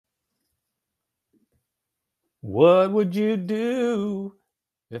What would you do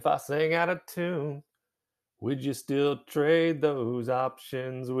if I sang out of tune? Would you still trade those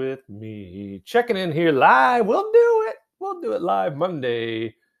options with me? Checking in here live. We'll do it. We'll do it live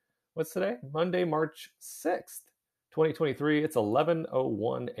Monday. What's today? Monday, March 6th, 2023. It's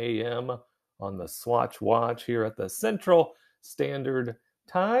 11:01 a.m. on the Swatch Watch here at the Central Standard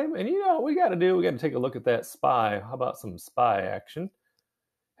Time. And you know what we got to do? We got to take a look at that SPY. How about some SPY action?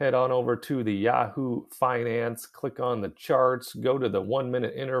 Head on over to the Yahoo Finance, click on the charts, go to the 1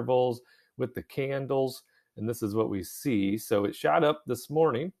 minute intervals with the candles, and this is what we see. So it shot up this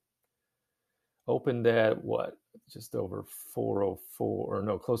morning, opened at what? Just over 404, or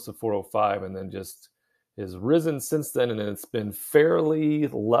no, close to 405, and then just has risen since then, and it's been fairly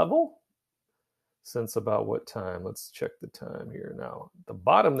level since about what time? Let's check the time here now. The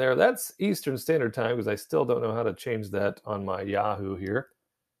bottom there, that's Eastern Standard Time, because I still don't know how to change that on my Yahoo here.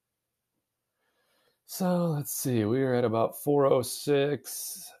 So let's see, we were at about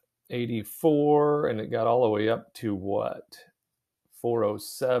 406.84, and it got all the way up to what?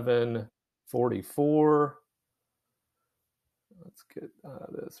 407.44. Let's get out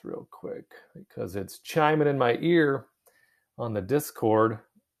of this real quick because it's chiming in my ear on the Discord.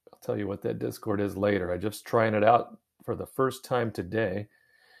 I'll tell you what that Discord is later. I'm just trying it out for the first time today.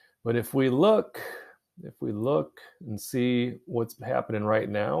 But if we look and see what's happening right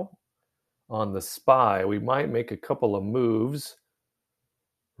now on the SPY, we might make a couple of moves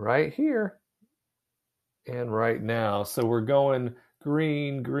right here and right now. So we're going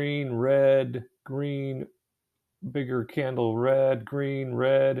green, green, red, green, bigger candle, red, green,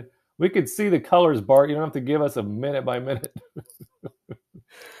 red. We could see the colors, Bart. You don't have to give us a minute by minute.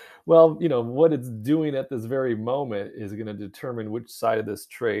 Well, you know, what it's doing at this very moment is going to determine which side of this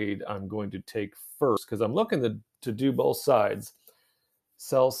trade I'm going to take first, because I'm looking to do both sides.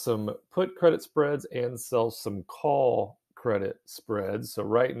 Sell some put credit spreads and sell some call credit spreads. So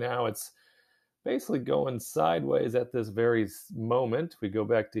right now it's basically going sideways at this very moment. We go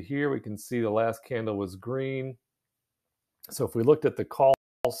back to here, we can see the last candle was green. So if we looked at the call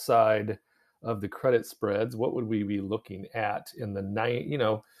side of the credit spreads, what would we be looking at in the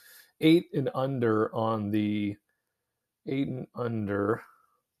 8 and under on the 8 and under?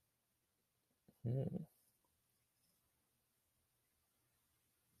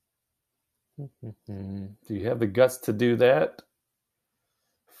 Do you have the guts to do that?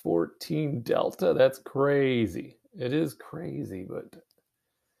 14 delta, that's crazy. It is crazy, but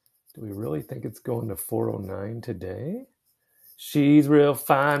do we really think it's going to 409 today? She's real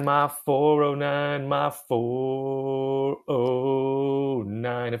fine, my 409, my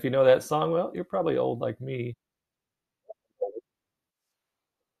 409. If you know that song, well, you're probably old like me.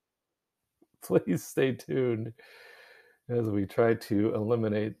 Please stay tuned as we try to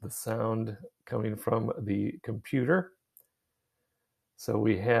eliminate the sound coming from the computer. So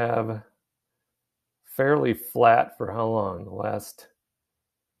we have fairly flat for how long? The last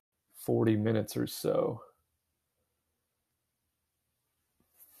 40 minutes or so.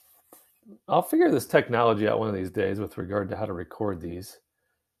 I'll figure this technology out one of these days with regard to how to record these.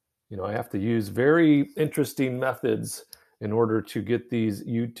 You know, I have to use very interesting methods in order to get these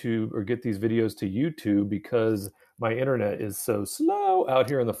videos to YouTube, because my internet is so slow out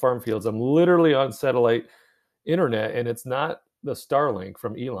here in the farm fields. I'm literally on satellite internet, and it's not the Starlink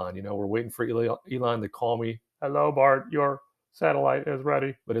from Elon. You know, we're waiting for Elon to call me. Hello, Bart, your satellite is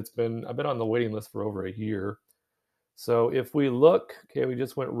ready. But I've been on the waiting list for over a year. So if we look, okay, we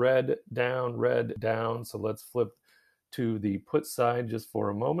just went red down. So let's flip to the put side just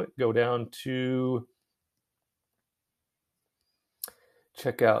for a moment. Go down to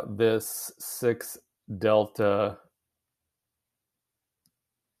check out this 6 delta.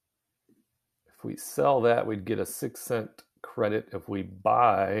 If we sell that, we'd get a 6-cent credit. If we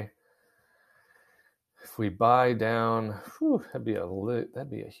buy down, that'd be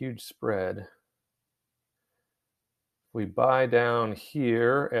a huge spread. If we buy down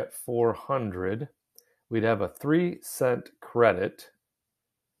here at 400, we'd have a 3-cent credit.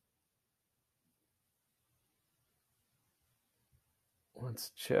 Let's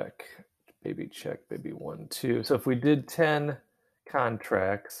check, baby 1, 2. So if we did 10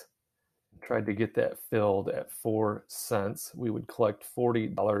 contracts, tried to get that filled at 4 cents, we would collect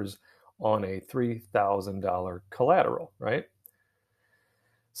 $40 on a $3,000 collateral, right?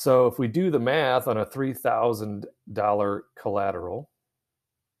 So if we do the math on a $3,000 collateral,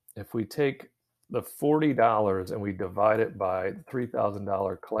 if we take the $40 and we divide it by the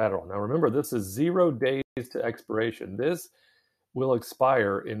 $3,000 collateral. Now remember, this is 0 days to expiration. This will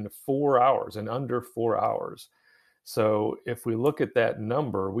expire in 4 hours, in under 4 hours. So if we look at that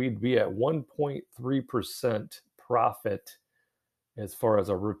number, we'd be at 1.3% profit as far as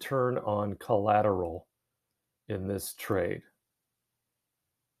a return on collateral in this trade.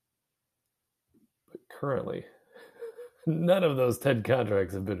 But currently, none of those 10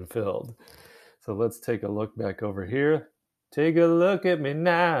 contracts have been filled. So let's take a look back over here. Take a look at me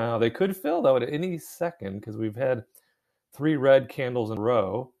now. They could fill, though, at any second because we've had 3 red candles in a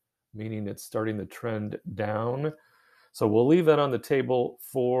row, meaning it's starting the trend down. So we'll leave that on the table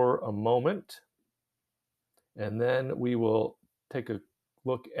for a moment. And then we will take a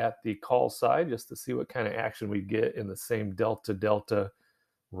look at the call side just to see what kind of action we get in the same delta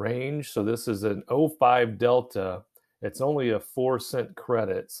range. So this is an 05 delta. It's only a 4-cent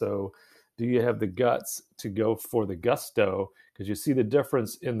credit. So do you have the guts to go for the gusto? Because you see the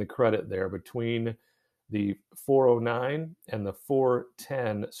difference in the credit there between the 409 and the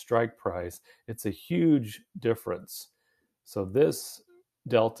 410 strike price. It's a huge difference. So this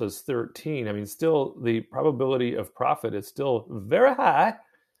delta is 13. I mean, still the probability of profit is still very high,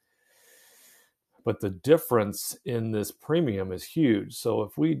 but the difference in this premium is huge. So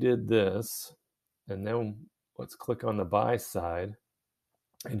if we did this, and then let's click on the buy side,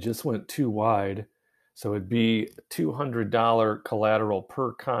 and just went too wide, so it'd be $200 collateral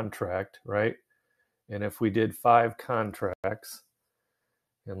per contract, right? And if we did 5 contracts,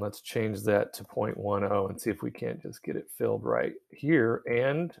 and let's change that to 0.10 and see if we can't just get it filled right here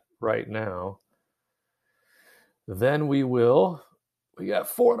and right now, then we got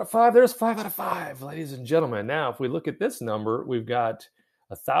 4 out of 5. There's 5 out of 5, ladies and gentlemen. Now, if we look at this number, we've got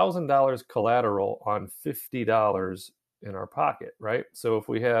 $1,000 collateral on $50 in our pocket, right? So if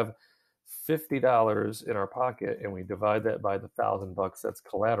we have $50 in our pocket and we divide that by the $1,000 that's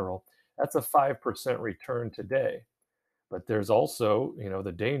collateral, that's a 5% return today. But there's also,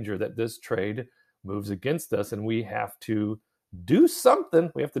 the danger that this trade moves against us and we have to do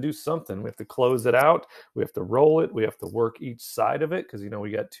something. We have to do something. We have to close it out. We have to roll it. We have to work each side of it because,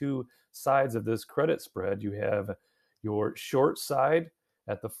 we got 2 sides of this credit spread. You have your short side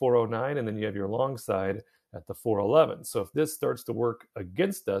at the 409 and then you have your long side at the 411. So if this starts to work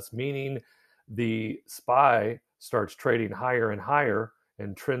against us, meaning the SPY starts trading higher and higher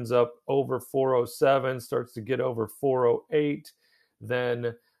and trends up over 407, starts to get over 408,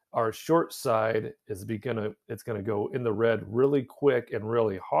 then our short side it's going to go in the red really quick and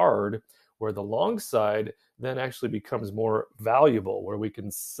really hard, where the long side then actually becomes more valuable, where we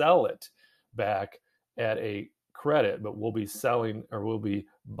can sell it back at a credit, but we'll be selling or we'll be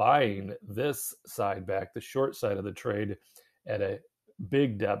buying this side back, the short side of the trade, at a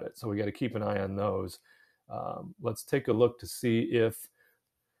big debit. So we got to keep an eye on those. Let's take a look to see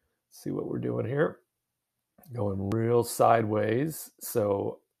what we're doing here. Going real sideways.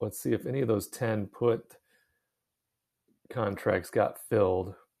 So let's see if any of those 10 put contracts got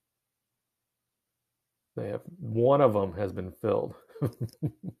filled. One of them has been filled.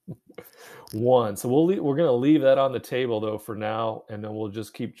 One. So we're going to leave that on the table though for now, and then we'll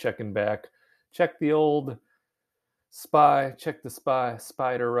just keep checking back. Check the old SPY. Check the SPY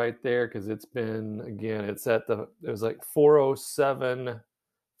spider right there because it's been, again, it was like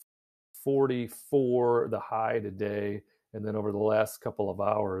 407.44 the high today, and then over the last couple of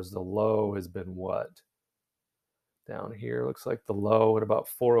hours the low has been what? Down here looks like the low at about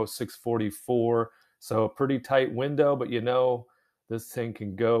 406.44. So a pretty tight window, but this thing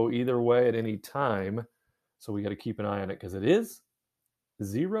can go either way at any time. So we got to keep an eye on it because it is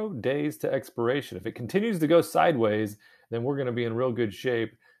 0 days to expiration. If it continues to go sideways, then we're going to be in real good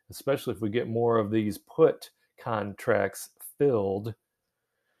shape, especially if we get more of these put contracts filled.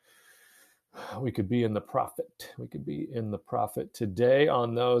 We could be in the profit. We could be in the profit today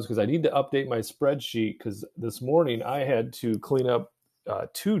on those because I need to update my spreadsheet because this morning I had to clean up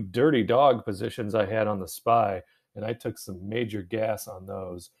 2 dirty dog positions I had on the SPY, and I took some major gas on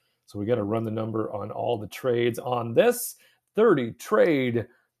those. So we got to run the number on all the trades on this 30 trade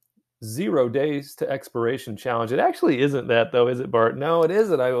 0 days to expiration challenge. It actually isn't that though, is it, Bart? No, it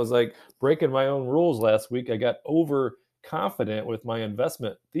isn't. I was like breaking my own rules last week. I got overconfident with my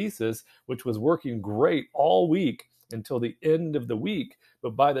investment thesis, which was working great all week until the end of the week.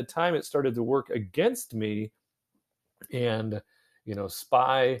 But by the time it started to work against me and,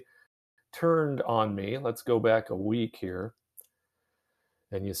 SPY turned on me, let's go back a week here.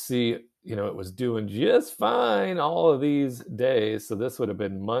 And you see, it was doing just fine all of these days. So this would have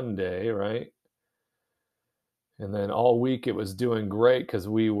been Monday, right? And then all week it was doing great because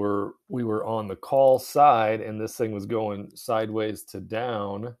we were on the call side and this thing was going sideways to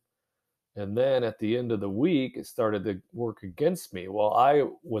down. And then at the end of the week, it started to work against me. Well, I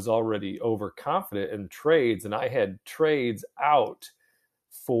was already overconfident in trades, and I had trades out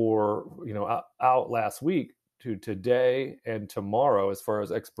for, out last week to today and tomorrow as far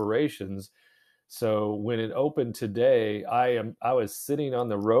as expirations. So when it opened today, I was sitting on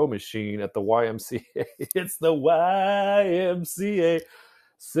the row machine at the YMCA. It's the YMCA,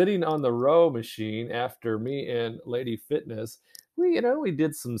 sitting on the row machine after me and Lady Fitness. We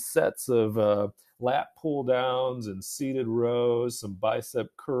did some sets of lat pull downs and seated rows, some bicep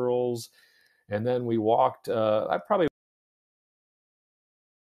curls, and then we walked. I probably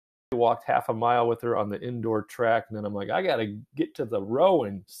walked half a mile with her on the indoor track, and then I'm like, I gotta get to the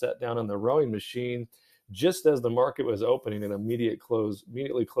rowing. Sat down on the rowing machine just as the market was opening, and immediately closed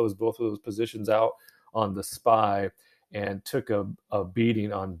both of those positions out on the SPY and took a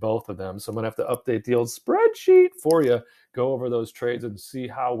beating on both of them. So I'm gonna have to update the old spreadsheet for you, go over those trades and see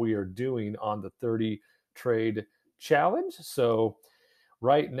how we are doing on the 30 trade challenge. So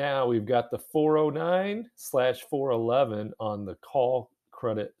right now we've got the 409/411 on the call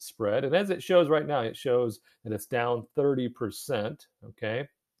credit spread. And as it shows right now, it shows that it's down 30%. Okay.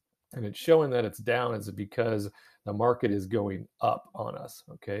 And it's showing that it's down is because the market is going up on us.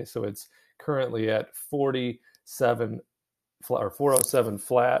 Okay. So it's currently at 47 or 407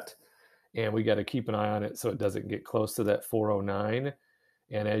 flat. And we got to keep an eye on it so it doesn't get close to that 409.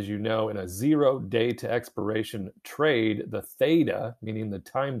 And as you know, in a 0 day to expiration trade, the theta, meaning the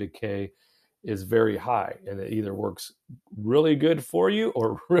time decay, is very high, and it either works really good for you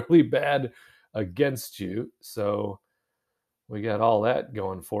or really bad against you. So we got all that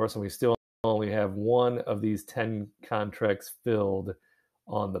going for us, and we still only have one of these 10 contracts filled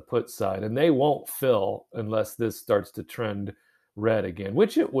on the put side, and they won't fill unless this starts to trend red again,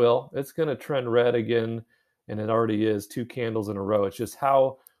 which it will. It's going to trend red again, and it already is 2 candles in a row. It's just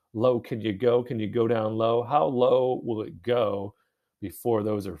how low can you go? Can you go down low? How low will it go before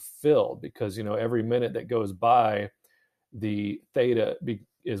those are filled? Because every minute that goes by, the theta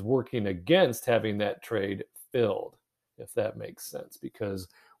is working against having that trade filled, if that makes sense, because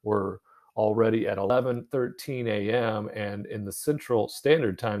we're already at 11:13 a.m. and in the Central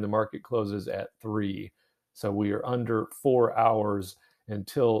Standard Time, the market closes at 3. So we are under 4 hours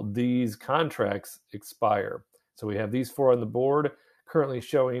until these contracts expire. So we have these 4 on the board, currently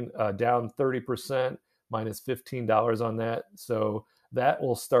showing down 30%, minus $15 on that. So that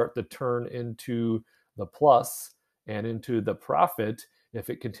will start to turn into the plus and into the profit if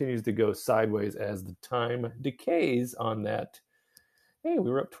it continues to go sideways as the time decays on that. Hey,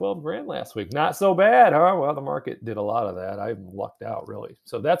 we were up 12 grand last week. Not so bad, huh? Well, the market did a lot of that. I lucked out, really.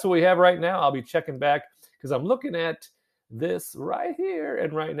 So that's what we have right now. I'll be checking back because I'm looking at this right here.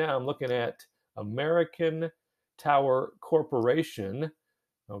 And right now I'm looking at American Tower Corporation.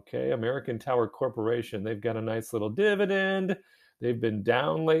 Okay, American Tower Corporation. They've got a nice little dividend. They've been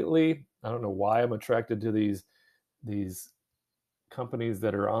down lately. I don't know why I'm attracted to these companies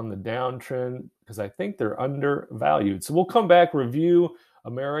that are on the downtrend, because I think they're undervalued. So we'll come back, review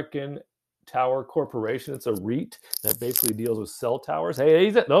American Tower Corporation. It's a REIT that basically deals with cell towers. Hey,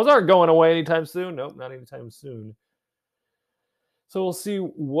 those aren't going away anytime soon. Nope, not anytime soon. So we'll see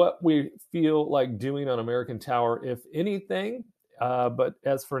what we feel like doing on American Tower, if anything. But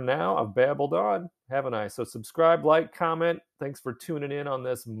as for now, I've babbled on, haven't I? So subscribe, like, comment. Thanks for tuning in on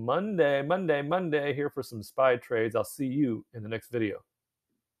this Monday here for some SPY trades. I'll see you in the next video.